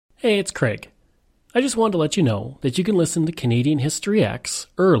Hey, it's Craig. I just wanted to let you know that you can listen to Canadian History X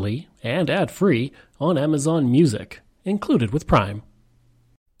early and ad-free on Amazon Music, included with Prime.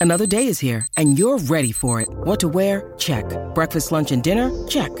 Another day is here, and you're ready for it. What to wear? Check. Breakfast, lunch, and dinner?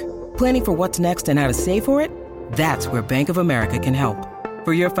 Check. Planning for what's next and how to save for it? That's where Bank of America can help.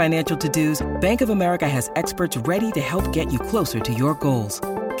 For your financial to-dos, Bank of America has experts ready to help get you closer to your goals.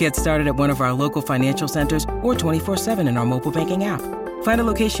 Get started at one of our local financial centers or 24/7 in our mobile banking app. Find a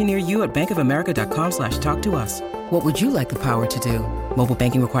location near you at bankofamerica.com/talktous. What would you like the power to do? Mobile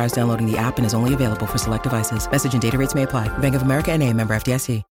banking requires downloading the app and is only available for select devices. Message and data rates may apply. Bank of America N.A., member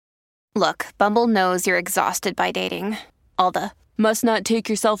FDIC. Look, Bumble knows you're exhausted by dating. All the must not take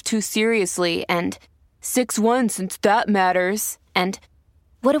yourself too seriously and 6'1" since that matters. And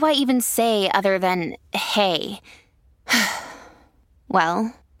what do I even say other than hey?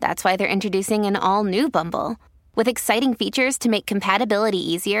 Well, that's why they're introducing an all-new Bumble with exciting features to make compatibility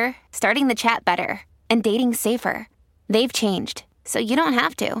easier, starting the chat better, and dating safer. They've changed, so you don't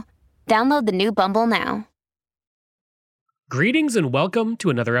have to. Download the new Bumble now. Greetings and welcome to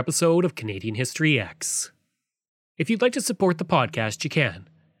another episode of Canadian History X. If you'd like to support the podcast, you can.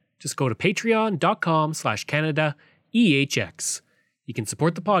 Just go to patreon.com/CanadaEHX. You can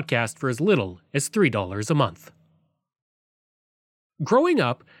support the podcast for as little as $3 a month. Growing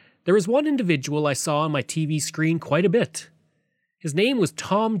up, there was one individual I saw on my TV screen quite a bit. His name was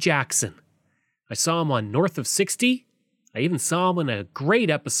Tom Jackson. I saw him on North of 60. I even saw him in a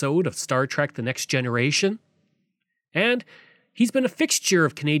great episode of Star Trek The Next Generation. And he's been a fixture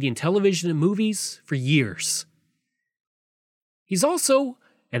of Canadian television and movies for years. He's also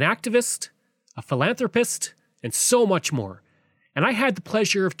an activist, a philanthropist, and so much more. And I had the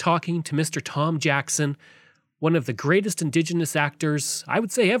pleasure of talking to Mr. Tom Jackson, one of the greatest Indigenous actors, I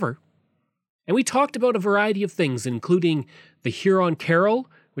would say, ever. And we talked about a variety of things, including the Huron Carol,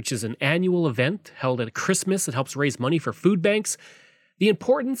 which is an annual event held at Christmas that helps raise money for food banks, the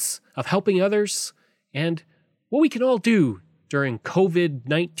importance of helping others, and what we can all do during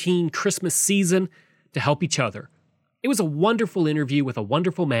COVID-19 Christmas season to help each other. It was a wonderful interview with a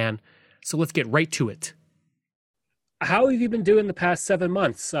wonderful man, so let's get right to it. How have you been doing the past 7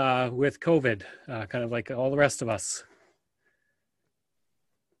 months with COVID, kind of like all the rest of us?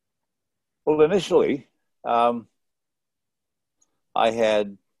 Well, initially, I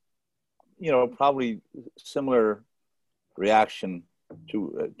had, probably similar reaction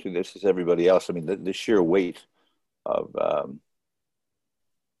to this as everybody else. I mean, the sheer weight of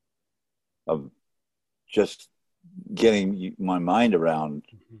just getting my mind around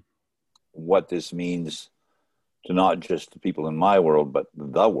what this means to not just the people in my world, but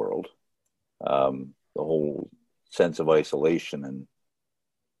the world. The whole sense of isolation and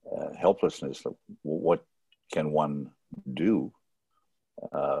helplessness. What can one do?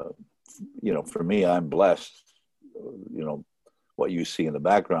 For me, I'm blessed. What you see in the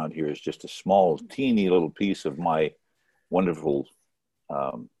background here is just a small, teeny little piece of my wonderful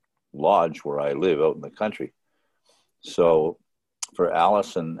lodge where I live out in the country. So for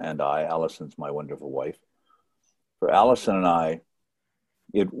Allison and I, Allison's my wonderful wife, for Allison and I,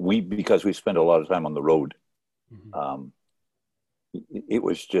 because we spend a lot of time on the road, it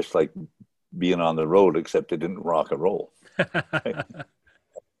was just like being on the road, except it didn't rock and roll. Right?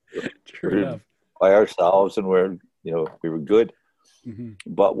 True enough. By ourselves, and we were good. Mm-hmm.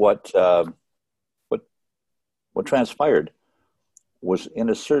 But what transpired was, in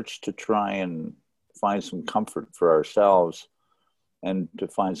a search to try and find some comfort for ourselves and to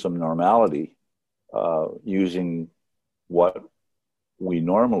find some normality, using what we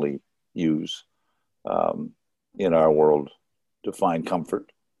normally use in our world to find comfort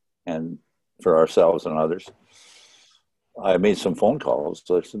and for ourselves and others. I made some phone calls.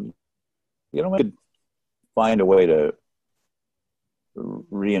 So I said, we could find a way to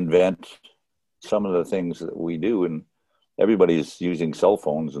reinvent some of the things that we do. And everybody's using cell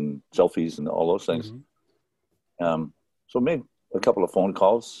phones and selfies and all those things. Mm-hmm. So I made a couple of phone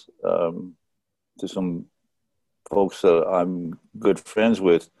calls to some folks that I'm good friends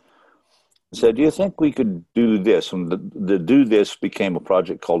with. Said, do you think we could do this? And the do this became a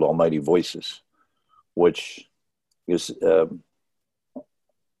project called Almighty Voices, which is a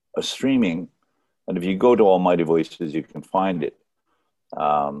streaming. And if you go to Almighty Voices, you can find it.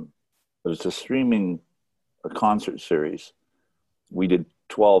 There's a concert series. We did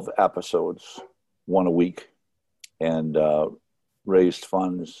 12 episodes, one a week, and raised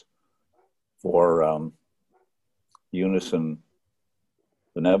funds for Unison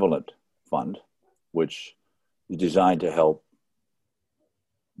Benevolent Fund, which is designed to help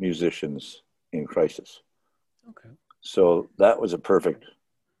musicians in crisis. Okay. So that was a perfect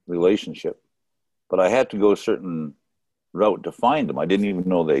relationship, but I had to go a certain route to find them. I didn't even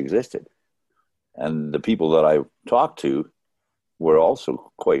know they existed. And the people that I talked to were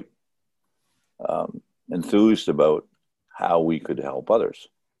also quite enthused about how we could help others.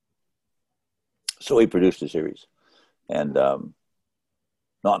 So we produced a series, and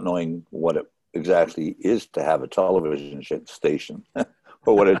not knowing what it exactly is to have a television station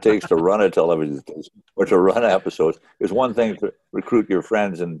or what it takes to run a television station or to run episodes. It's one thing to recruit your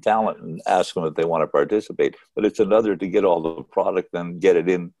friends and talent and ask them if they want to participate, but it's another to get all the product and get it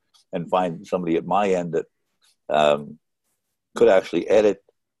in and find somebody at my end that could actually edit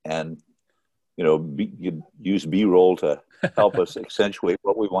and, you know, use B-roll to help us accentuate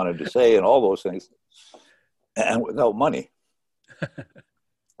what we wanted to say and all those things, and without money.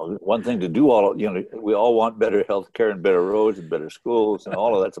 One thing to do all, you know, we all want better health care and better roads and better schools and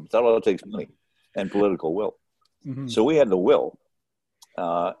all of that. That all takes money and political will. Mm-hmm. So we had the will,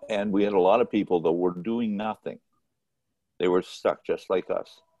 and we had a lot of people that were doing nothing. They were stuck just like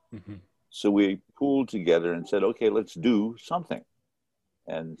us. Mm-hmm. So we pooled together and said, okay, let's do something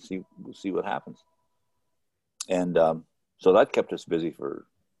and see what happens. And so that kept us busy for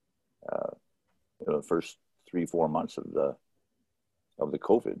the first 3-4 months of the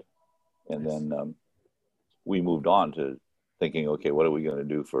COVID. And then we moved on to thinking, okay, what are we going to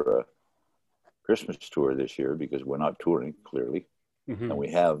do for a Christmas tour this year? Because we're not touring, clearly. Mm-hmm. And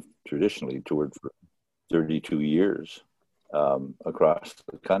we have traditionally toured for 32 years across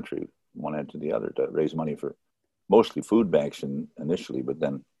the country, one end to the other, to raise money for mostly food banks initially, but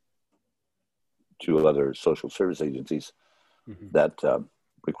then 2 other social service agencies mm-hmm. that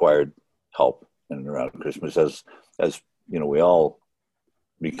required help in and around Christmas. As you know, we all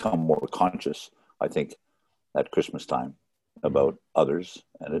become more conscious, I think, at Christmas time about mm-hmm. others,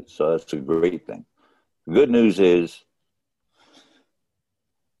 and it's a great thing. The good news is,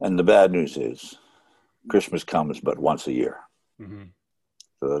 and the bad news is, Christmas comes but once a year. Mm-hmm.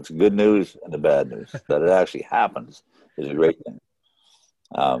 So that's good news and the bad news. That it actually happens is a great thing.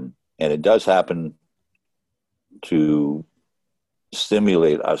 And it does happen to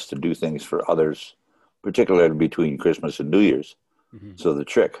stimulate us to do things for others, particularly between Christmas and New Year's. Mm-hmm. So the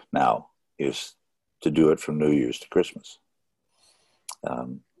trick now is to do it from New Year's to Christmas.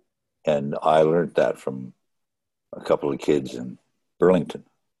 And I learned that from a couple of kids in Burlington.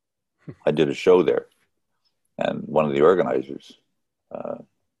 I did a show there, and one of the organizers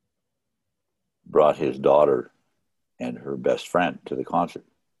brought his daughter and her best friend to the concert.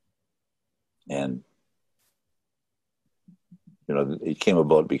 And, you know, it came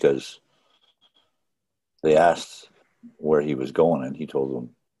about because they asked where he was going, and he told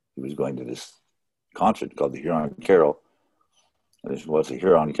them he was going to this concert called the Huron Carol. And they said, what's a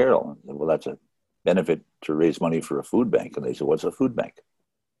Huron Carol? And I said, well, that's a benefit to raise money for a food bank. And they said, what's a food bank?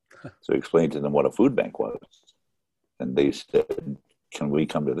 So I explained to them what a food bank was. And they said, can we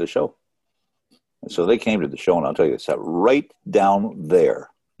come to the show? And so they came to the show, and I'll tell you, they sat right down there,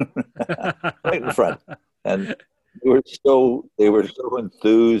 right in front. And they were so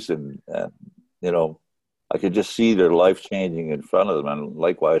enthused, and you know, I could just see their life changing in front of them, and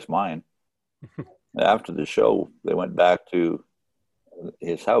likewise mine. After the show, they went back to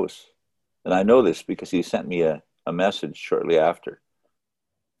his house. And I know this because he sent me a message shortly after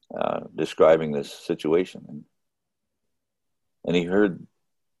describing this situation. And he heard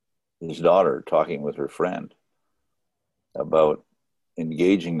his daughter talking with her friend about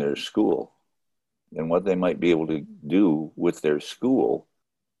engaging their school and what they might be able to do with their school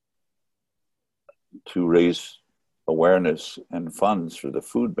to raise awareness and funds for the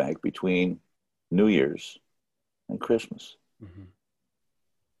food bank between New Year's and Christmas. Mm-hmm.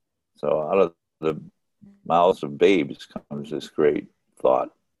 So out of the mouths of babes comes this great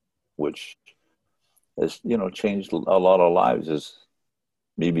thought, which has, you know, changed a lot of lives, as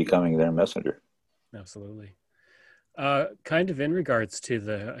me becoming their messenger. Absolutely. Kind of in regards to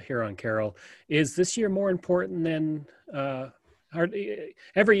the Huron Carol, is this year more important than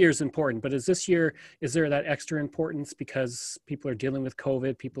every year is important, but is there that extra importance because people are dealing with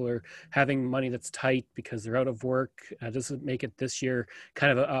COVID, people are having money that's tight because they're out of work? Does it make it this year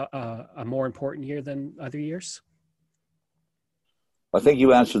kind of a more important year than other years? I think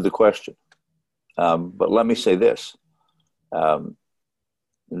you answered the question. But let me say this,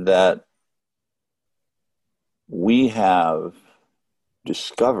 that we have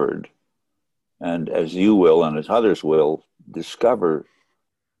discovered, and as you will and as others will discover,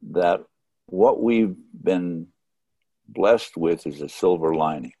 that what we've been blessed with is a silver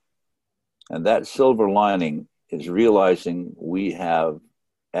lining. And that silver lining is realizing we have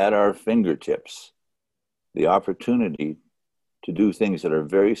at our fingertips the opportunity to do things that are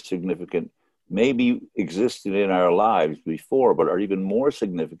very significant, maybe existed in our lives before, but are even more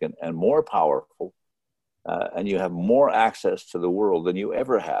significant and more powerful. And you have more access to the world than you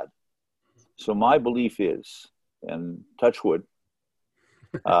ever had. So my belief is, and touch wood,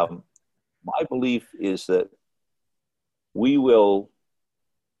 my belief is that we will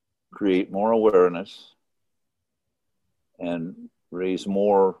create more awareness and raise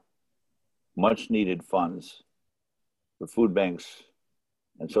more much needed funds for food banks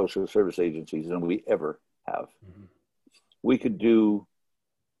and social service agencies than we ever have. Mm-hmm. We could do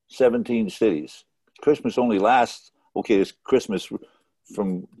 17 cities. Christmas only lasts, okay, it's Christmas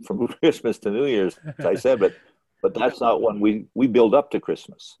from Christmas to New Year's, as I said, but that's not when we build up to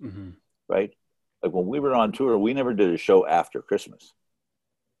Christmas, mm-hmm. right? Like when we were on tour, we never did a show after Christmas,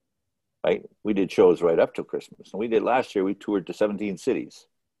 right? We did shows right up to Christmas. And we did last year, we toured to 17 cities.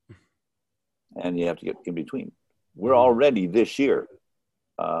 And you have to get in between. We're already this year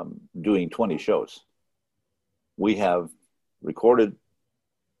doing 20 shows. We have recorded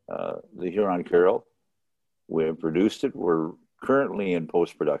the Huron Carol. We have produced it. We're currently in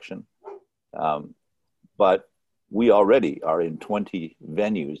post-production. But we already are in 20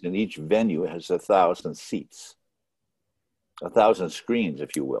 venues, and each venue has 1,000 seats, 1,000 screens,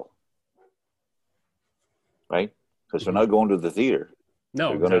 if you will. Right? Because they're not going to the theater. No,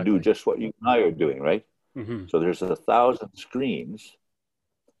 they're going to do just what you and I are doing, right? Mm-hmm. So there's 1,000 screens.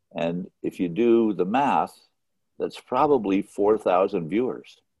 And if you do the math, that's probably 4,000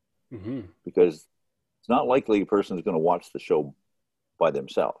 viewers. Mm-hmm. Because it's not likely a person is going to watch the show by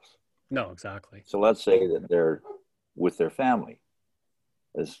themselves. No, exactly. So let's say that they're with their family.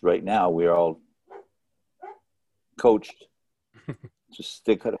 As right now, we're all coached to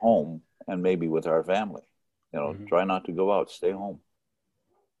stick at home and maybe with our family. Mm-hmm. Try not to go out, stay home.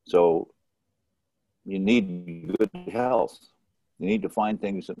 So you need good health. You need to find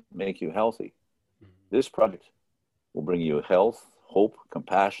things that make you healthy. Mm-hmm. This project will bring you health, hope,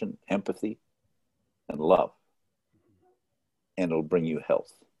 compassion, empathy, and love. And it'll bring you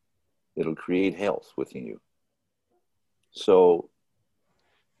health. It'll create health within you. So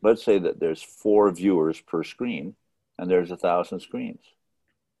let's say that there's 4 viewers per screen and there's 1,000 screens.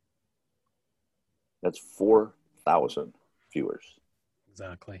 That's 4,000 viewers.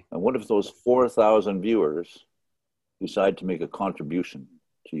 Exactly. And what if those 4,000 viewers decide to make a contribution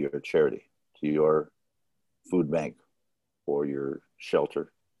to your charity, to your food bank or your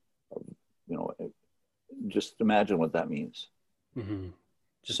shelter? Just imagine what that means. Mm-hmm.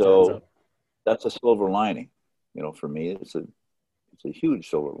 So that's a silver lining. For me, it's a huge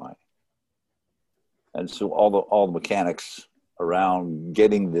silver lining. And so all the mechanics around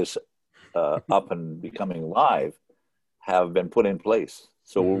getting this up and becoming live have been put in place.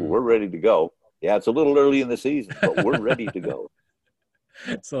 So we're ready to go. Yeah, it's a little early in the season, but we're ready to go.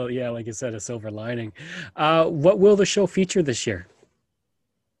 So yeah, like you said, a silver lining. What will the show feature this year?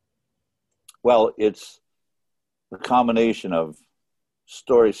 Well, it's a combination of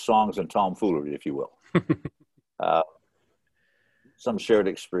stories, songs, and tomfoolery, if you will. Some shared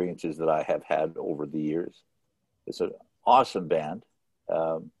experiences that I have had over the years. It's an awesome band.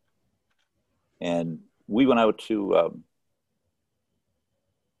 And we went out to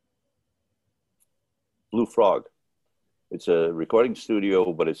Blue Frog. It's a recording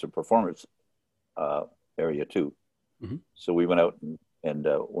studio, but it's a performance area too. Mm-hmm. So we went out and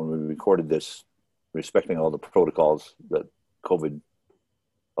when we recorded this, respecting all the protocols that COVID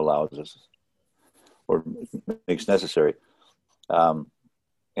allows us or makes necessary,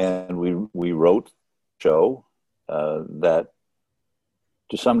 and we wrote a show that,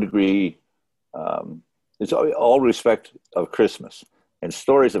 to some degree, it's all respect of Christmas and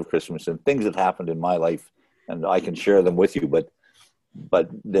stories of Christmas and things that happened in my life, and I can share them with you, but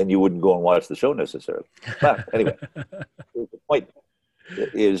then you wouldn't go and watch the show necessarily. But anyway, the point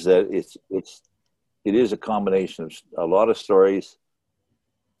is that it is a combination of a lot of stories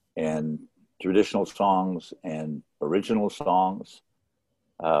and traditional songs and original songs,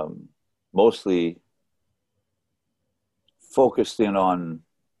 mostly focused in on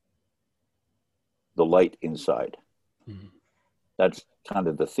the light inside. Mm-hmm. That's kind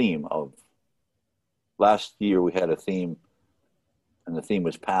of the theme of last year. We had a theme, and the theme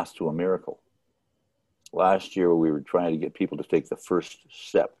was Path to a Miracle. Last year, we were trying to get people to take the first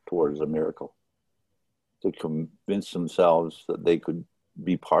step towards a miracle, to convince themselves that they could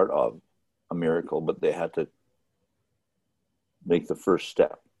be part of a miracle, but they had to make the first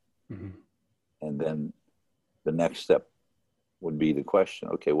step. Mm-hmm. And then the next step would be the question,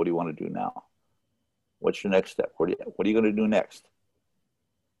 okay, what do you want to do now? What's your next step? What are you going to do next?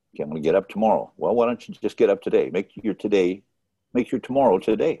 Okay, I'm going to get up tomorrow. Well, why don't you just get up today? Make your today Make your tomorrow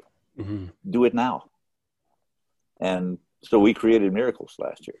today. Mm-hmm. Do it now. And so we created miracles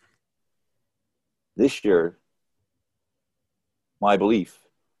last year. This year, my belief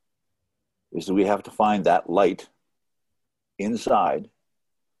is that we have to find that light inside,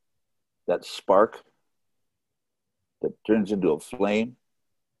 that spark that turns into a flame,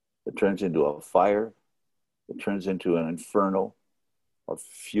 that turns into a fire, that turns into an inferno of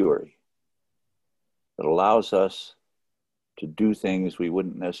fury, that allows us to do things we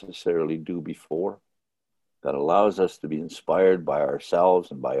wouldn't necessarily do before, that allows us to be inspired by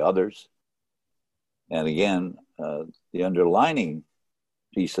ourselves and by others. And again, the underlining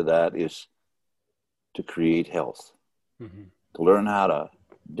piece of that is to create health, Mm-hmm. to learn how to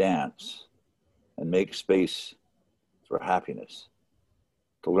dance and make space for happiness,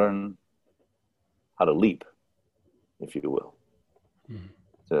 to learn how to leap, if you will, Mm-hmm.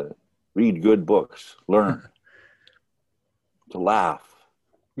 to read good books, learn, to laugh.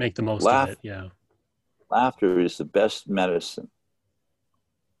 Make the most Laugh. of it. Yeah. Laughter is the best medicine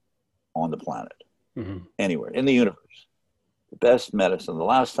on the planet, Mm-hmm. anywhere, in the universe. The best medicine. The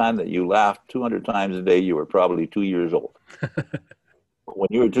last time that you laughed 200 times a day, you were probably 2 years old. When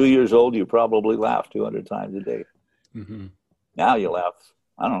you were 2 years old, you probably laughed 200 times a day. Mm-hmm. Now you laugh,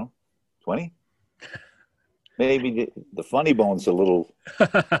 I don't know, 20? Maybe the funny bone's a little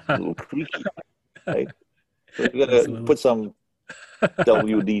creaky, right? So you got to put some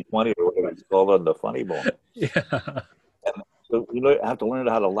WD-20 or whatever it's called on the funny bone. Yeah. And so we have to learn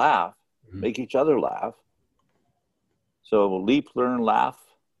how to laugh, make each other laugh. So leap, learn, laugh.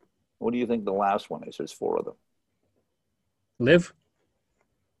 What do you think the last one is? There's 4 of them. Live.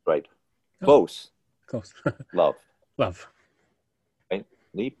 Right. Oh. Close. Close. Love. Love. Right?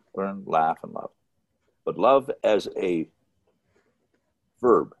 Leap, learn, laugh, and love. But love as a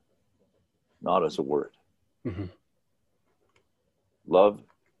verb, not as a word. Mm-hmm. Love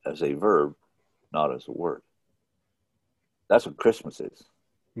as a verb, not as a word. That's what Christmas is.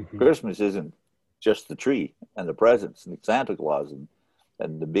 Mm-hmm. Christmas isn't just the tree and the presents and Santa Claus and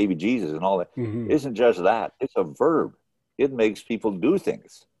the baby Jesus and all that. Mm-hmm. It isn't just that. It's a verb. It makes people do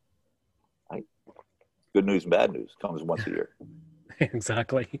things. Right? Good news and bad news comes once a year.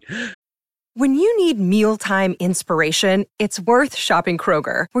 Exactly. When you need mealtime inspiration, it's worth shopping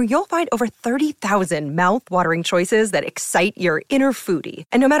Kroger, where you'll find over 30,000 mouth-watering choices that excite your inner foodie.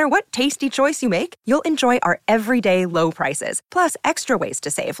 And no matter what tasty choice you make, you'll enjoy our everyday low prices, plus extra ways to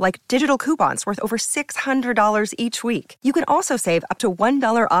save, like digital coupons worth over $600 each week. You can also save up to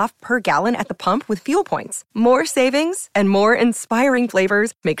 $1 off per gallon at the pump with fuel points. More savings and more inspiring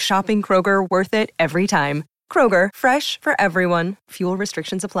flavors make shopping Kroger worth it every time. Kroger, fresh for everyone. Fuel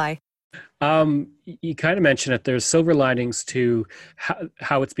restrictions apply. You kind of mentioned it. There's silver linings to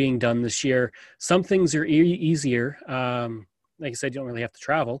how it's being done this year. Some things are easier. Like I said, you don't really have to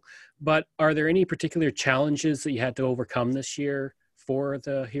travel. But are there any particular challenges that you had to overcome this year for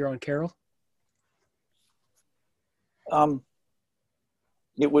the Huron Carol?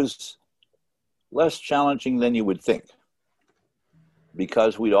 It was less challenging than you would think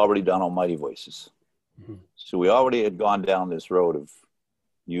because we'd already done Almighty Voices. Mm-hmm. So we already had gone down this road of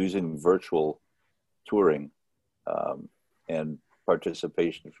using virtual touring and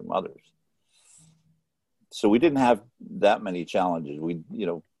participation from others. So we didn't have that many challenges.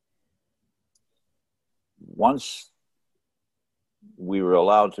 Once we were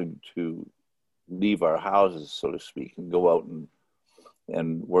allowed to leave our houses, so to speak, and go out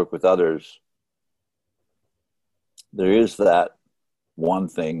and work with others, there is that one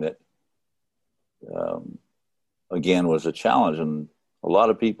thing that, again, was a challenge. And a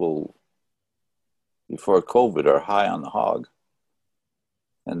lot of people before COVID are high on the hog,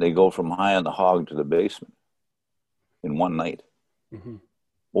 and they go from high on the hog to the basement in one night. Mm-hmm.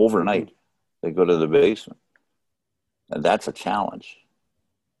 Overnight, they go to the basement. And that's a challenge.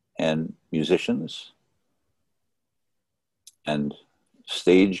 And musicians and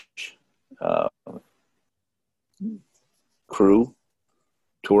stage crew,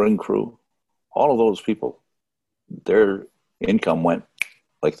 touring crew, all of those people, their income went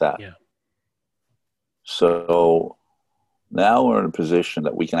like that. Yeah. So now we're in a position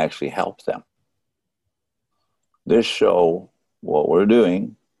that we can actually help them. This show, what we're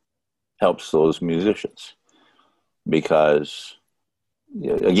doing, helps those musicians because,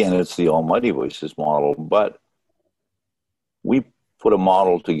 again, it's the Almighty Voices model, but we put a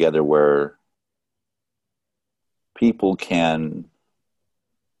model together where people can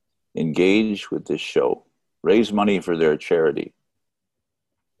engage with this show, raise money for their charity,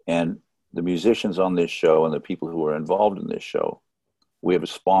 and the musicians on this show and the people who are involved in this show, we have a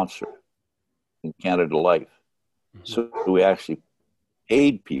sponsor in Canada Life So we actually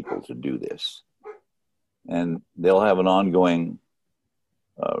paid people to do this, and they'll have an ongoing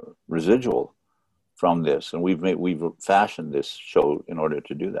residual from this. And we've fashioned this show in order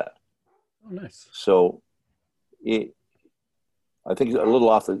to do that. Oh, nice. So I think a little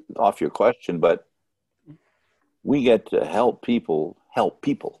off your question, but we get to help people,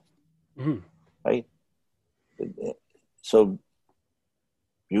 right? So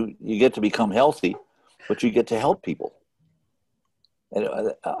you get to become healthy, but you get to help people. And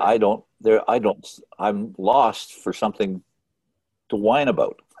I'm lost for something to whine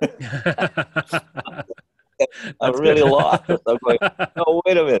about. I'm really lost. I'm like, no,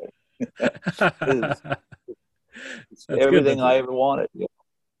 wait a minute. It's everything I ever wanted. It's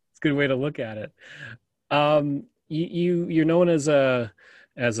a good way to look at it. You're known as a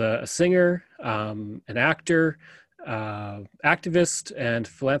singer, an actor, activist, and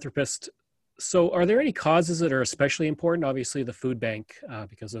philanthropist. So, are there any causes that are especially important? Obviously, the food bank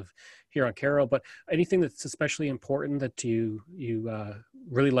because of Huron Carroll, but anything that's especially important that you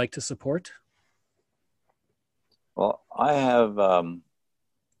really like to support? Well, I have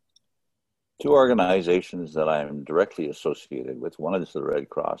two organizations that I'm directly associated with. One is the Red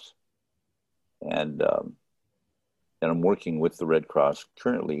Cross, and I'm working with the Red Cross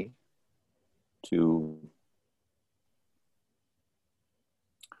currently to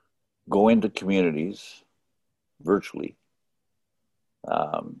go into communities virtually,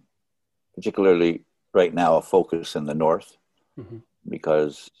 particularly right now a focus in the north,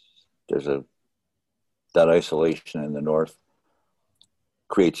 because there's that isolation in the north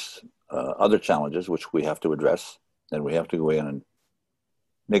creates other challenges which we have to address, and we have to go in and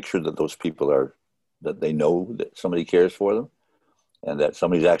make sure that those people that they know that somebody cares for them and that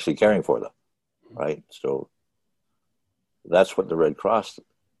somebody's actually caring for them, right? So that's what the Red Cross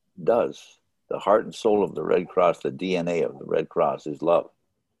does. The heart and soul of the Red Cross, the DNA of the Red Cross is love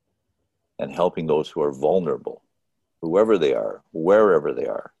and helping those who are vulnerable, whoever they are, wherever they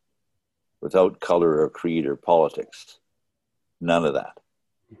are, without color or creed or politics. None of that.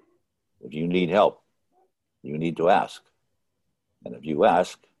 If you need help, you need to ask. And if you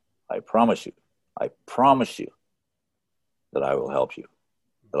ask, I promise you that I will help you,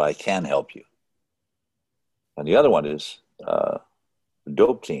 that I can help you. And the other one is the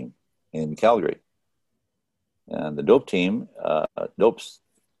DOPE team in Calgary. And the DOPE team, DOPE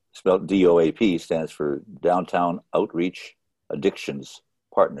spelled DOAP, stands for Downtown Outreach Addictions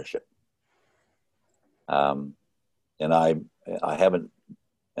Partnership. And I haven't,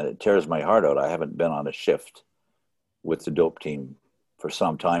 and it tears my heart out, I haven't been on a shift with the DOPE team for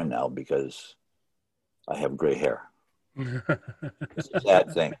some time now because I have gray hair. It's a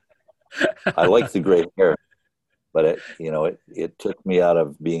sad thing. I like the gray hair, but it took me out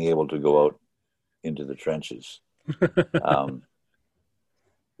of being able to go out into the trenches.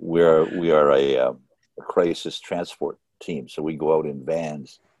 We are a crisis transport team, so we go out in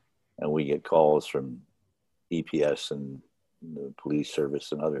vans, and we get calls from EPS and the police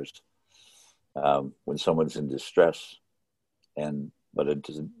service and others when someone's in distress, but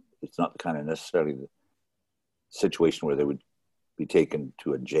it's not kind of necessarily the situation where they would be taken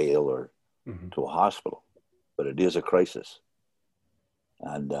to a jail or to a hospital, but it is a crisis,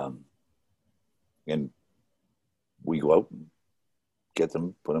 and we go out and get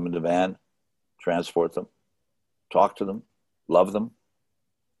them, put them in the van, transport them, talk to them, love them,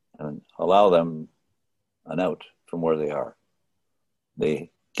 and allow them an out from where they are.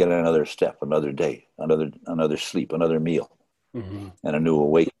 They get another step, another day, another sleep, another meal, and a new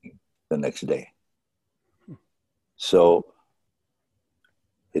awakening the next day. So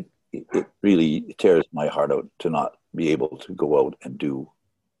it really tears my heart out to not be able to go out and do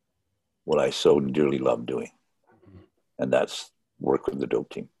what I so dearly love doing. And that's work with the DOPE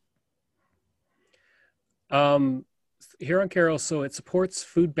team. Huron Carroll, so it supports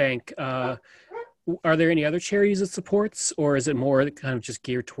food bank. Are there any other charities it supports, or is it more kind of just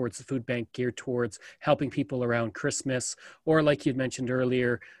geared towards the food bank, geared towards helping people around Christmas, or like you'd mentioned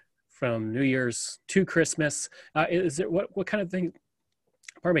earlier, from New Year's to Christmas? Is it what kind of thing?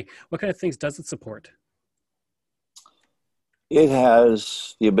 Pardon me. What kind of things does it support? It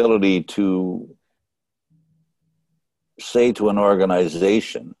has the ability to say to an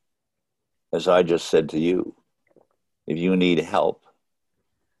organization, as I just said to you, if you need help,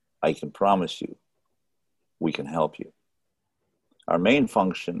 I can promise you, we can help you. Our main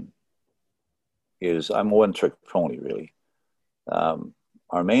function is, I'm a one-trick pony, really.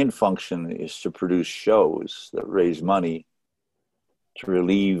 Our main function is to produce shows that raise money to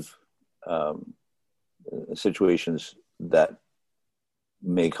relieve situations that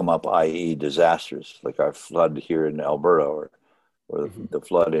may come up, i.e. disasters like our flood here in Alberta, or the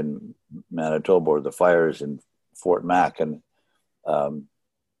flood in Manitoba, or the fires in Fort Mac, and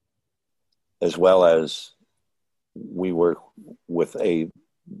as well as we work with the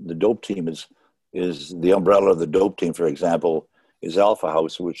dope team is the umbrella of the dope team, for example, is Alpha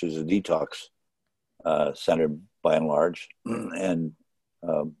House, which is a detox center by and large, and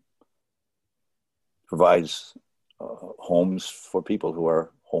provides homes for people who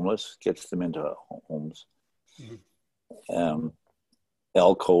are homeless, gets them into homes.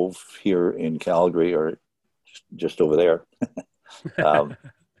 Alcove here in Calgary, or just over there,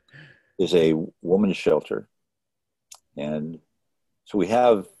 is a women's shelter. And so we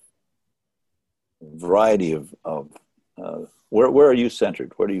have a variety of where are you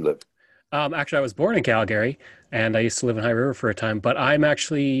centered? Where do you live? Actually, I was born in Calgary, and I used to live in High River for a time, but I'm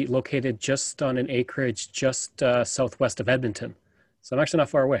actually located just on an acreage just southwest of Edmonton. So I'm actually not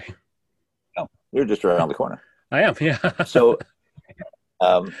far away. Oh, you're just around the corner. I am, yeah. So,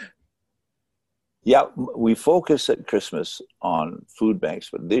 yeah, we focus at Christmas on food banks,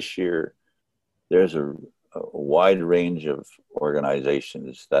 but this year there's a wide range of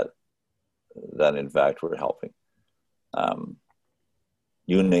organizations that in fact we're helping.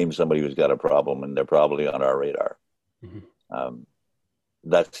 You name somebody who's got a problem, and they're probably on our radar.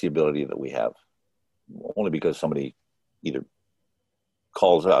 That's the ability that we have, only because somebody either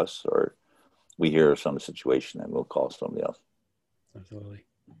calls us or we hear of some situation and we'll call somebody else. Absolutely.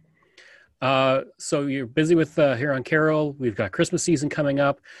 So you're busy with Huron Carol. We've got Christmas season coming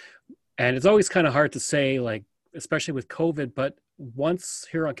up, and it's always kind of hard to say, like, especially with COVID, but once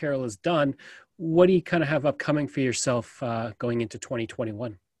Huron Carol is done, what do you kind of have upcoming for yourself going into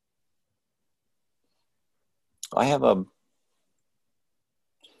 2021? I have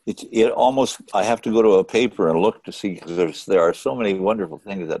it almost, I have to go to a paper and look to see, because there are so many wonderful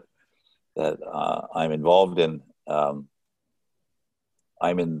things that I'm involved in. I'm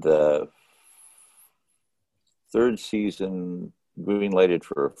in the third season, green-lighted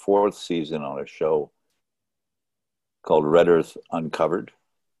for a fourth season on a show called Red Earth Uncovered.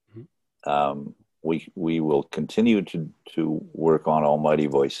 We will continue to work on Almighty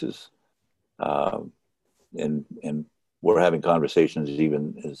Voices, and we're having conversations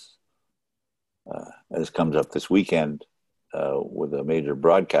even as comes up this weekend with a major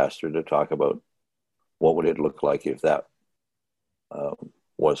broadcaster to talk about what would it look like if that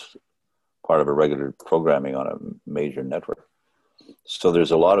was part of a regular programming on a major network. So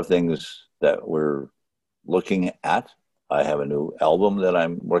there's a lot of things that we're looking at. I have a new album that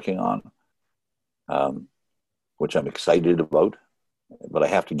I'm working on, which I'm excited about, but I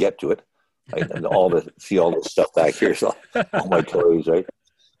have to get to it. See all this stuff back here, so all my toys, right?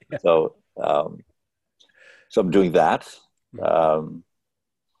 Yeah. So I'm doing that. I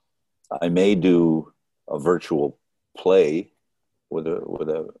may do a virtual play with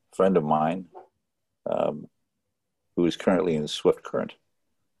a friend of mine who is currently in Swift Current.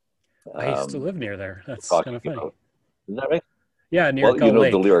 I used to live near there. That's kind of funny. Isn't that right? Yeah, near Gull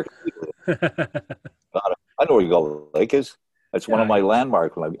Lake. The lyric. I know where Gull Lake is. That's one of my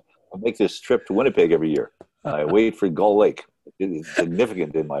landmarks when I make this trip to Winnipeg every year. I wait for Gull Lake. It's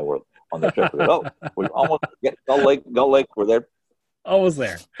significant in my world on the trip. We almost get Gull Lake. Gull Lake, we're there. Almost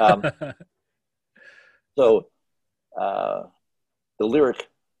there. So the lyric,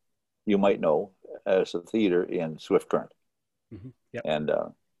 you might know as a theater in Swift Current. Yep. And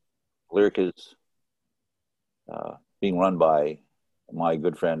lyric is being run by my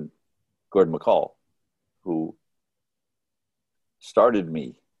good friend Gordon McCall, who started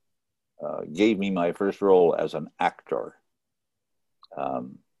me, gave me my first role as an actor.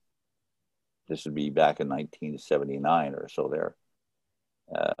 This would be back in 1979 or so there.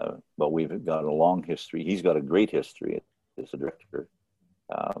 But we've got a long history. He's got a great history as a director.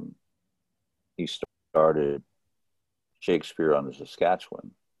 He started Shakespeare on the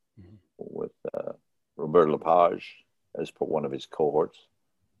Saskatchewan with Robert Lepage as one of his cohorts.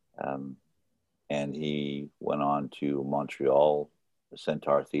 And he went on to Montreal, the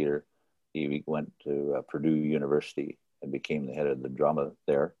Centaur Theatre. He went to Purdue University and became the head of the drama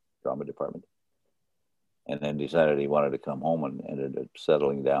department. And then decided he wanted to come home and ended up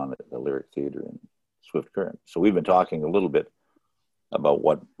settling down at the Lyric Theatre in Swift Current. So we've been talking a little bit about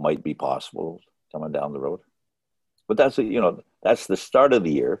what might be possible coming down the road. But that's the start of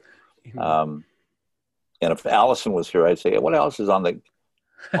the year. And if Allison was here, I'd say, what else is on that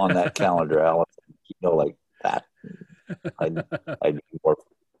calendar, Allison? Like that. I'd be more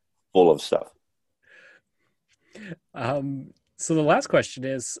full of stuff. So the last question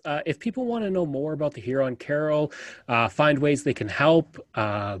is, if people want to know more about the Huron Carol, find ways they can help,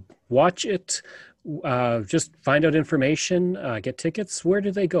 watch it, just find out information, get tickets, where do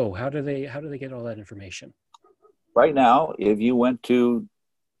they go? How do they get all that information? Right now, if you went to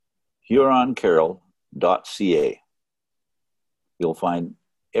huroncarol.ca, you'll find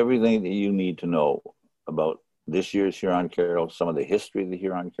everything that you need to know about this year's Huron Carol, some of the history of the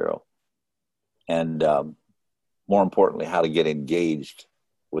Huron Carol, and more importantly, how to get engaged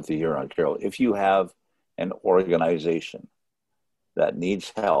with the Huron Carol. If you have an organization that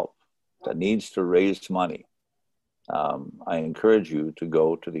needs help, that needs to raise money, I encourage you to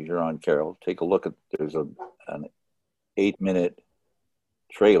go to the Huron Carol, take a look at, there's an 8-minute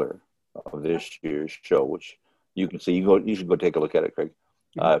trailer of this year's show, which you can see. You should go take a look at it, Craig,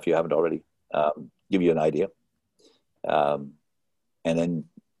 if you haven't already. Give you an idea. And then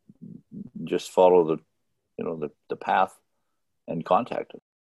just follow the path and contact us.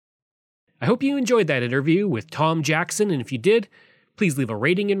 I hope you enjoyed that interview with Tom Jackson, and if you did, please leave a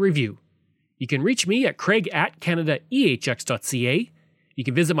rating and review. You can reach me at craig@canadaehx.ca. You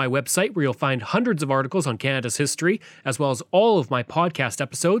can visit my website where you'll find hundreds of articles on Canada's history, as well as all of my podcast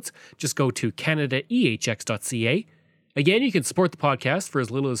episodes. Just go to canadaehx.ca. Again, you can support the podcast for as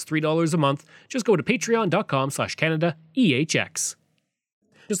little as $3 a month. Just go to patreon.com/CanadaEHX.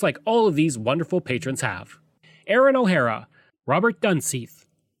 Just like all of these wonderful patrons have. Aaron O'Hara, Robert Dunseith,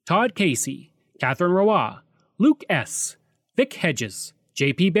 Todd Casey, Catherine Roy, Luke S., Vic Hedges,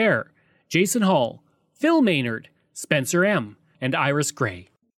 J.P. Bear, Jason Hall, Phil Maynard, Spencer M., and Iris Gray.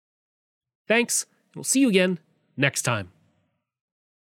 Thanks, and we'll see you again next time.